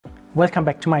Welcome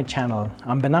back to my channel.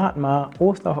 I'm Bernard Ma,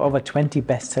 author of over 20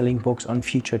 best-selling books on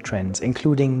future trends,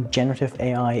 including generative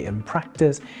AI in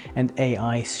practice and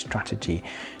AI strategy.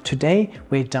 Today,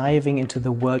 we're diving into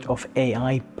the world of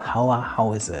AI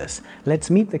powerhouses. Let's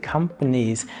meet the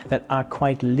companies that are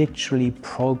quite literally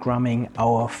programming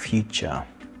our future.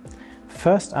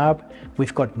 First up,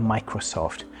 we've got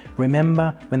Microsoft.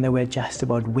 Remember when they were just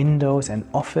about Windows and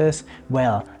Office?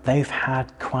 Well, they've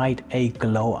had quite a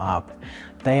glow up.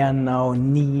 They are now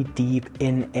knee-deep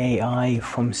in AI,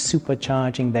 from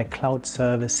supercharging their cloud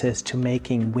services to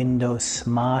making Windows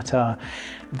smarter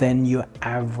than your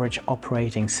average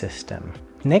operating system.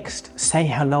 Next, say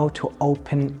hello to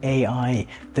OpenAI,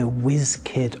 the whiz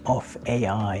kid of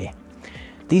AI.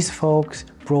 These folks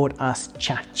brought us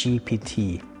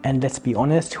ChatGPT, and let's be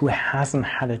honest, who hasn't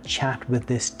had a chat with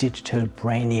this digital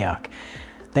brainiac?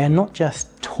 They're not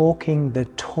just talking the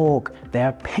talk,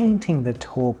 they're painting the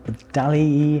talk with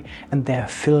DALL-E, and they're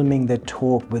filming the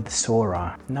talk with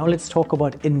Sora. Now let's talk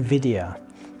about Nvidia.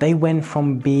 They went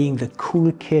from being the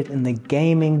cool kid in the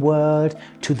gaming world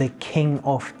to the king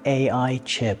of AI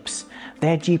chips.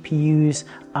 Their GPUs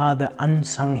are the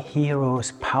unsung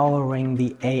heroes powering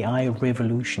the AI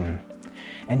revolution.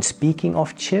 And speaking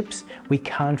of chips, we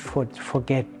can't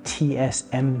forget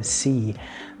TSMC.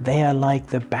 They are like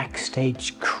the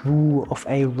backstage crew of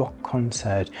a rock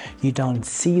concert. You don't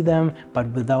see them, but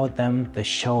without them, the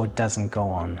show doesn't go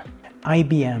on.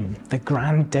 IBM, the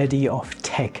granddaddy of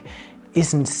tech,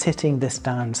 isn't sitting this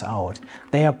dance out.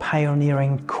 They are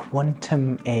pioneering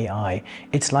quantum AI.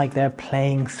 It's like they're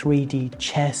playing 3D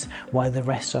chess while the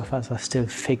rest of us are still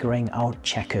figuring out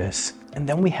checkers. And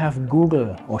then we have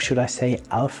Google, or should I say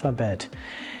Alphabet.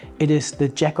 It is the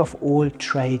jack of all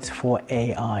trades for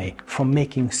AI, from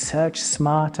making search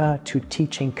smarter to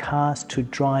teaching cars to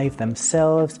drive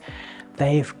themselves.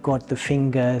 They've got the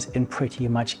fingers in pretty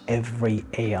much every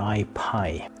AI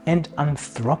pie. And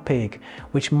Anthropic,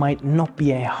 which might not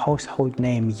be a household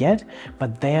name yet,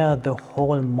 but they're the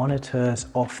hall monitors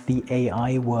of the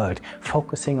AI world,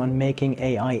 focusing on making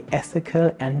AI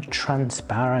ethical and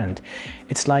transparent.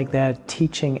 It's like they're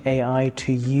teaching AI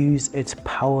to use its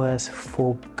powers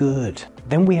for good.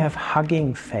 Then we have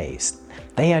Hugging Face.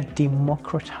 They are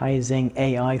democratizing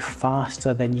AI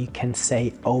faster than you can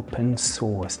say open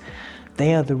source.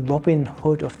 They are the Robin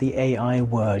Hood of the AI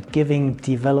world, giving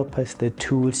developers the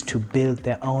tools to build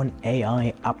their own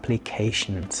AI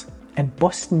applications. And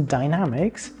Boston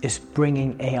Dynamics is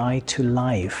bringing AI to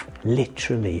life,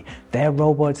 literally. Their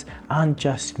robots aren't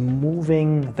just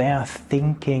moving, they're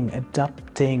thinking,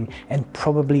 adapting, and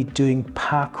probably doing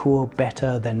parkour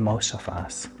better than most of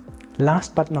us.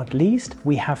 Last but not least,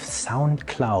 we have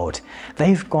SoundCloud.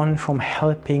 They've gone from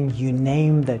helping you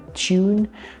name the tune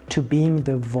to being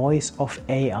the voice of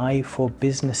AI for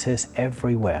businesses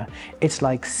everywhere. It's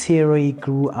like Siri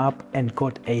grew up and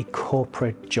got a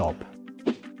corporate job.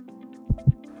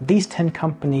 These 10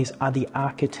 companies are the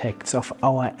architects of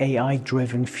our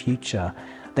AI-driven future.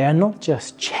 They are not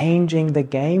just changing the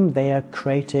game, they are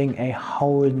creating a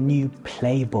whole new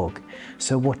playbook.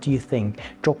 So what do you think?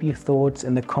 Drop your thoughts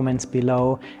in the comments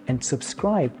below and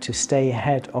subscribe to stay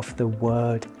ahead of the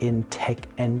world in tech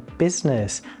and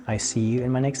business. I see you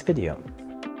in my next video.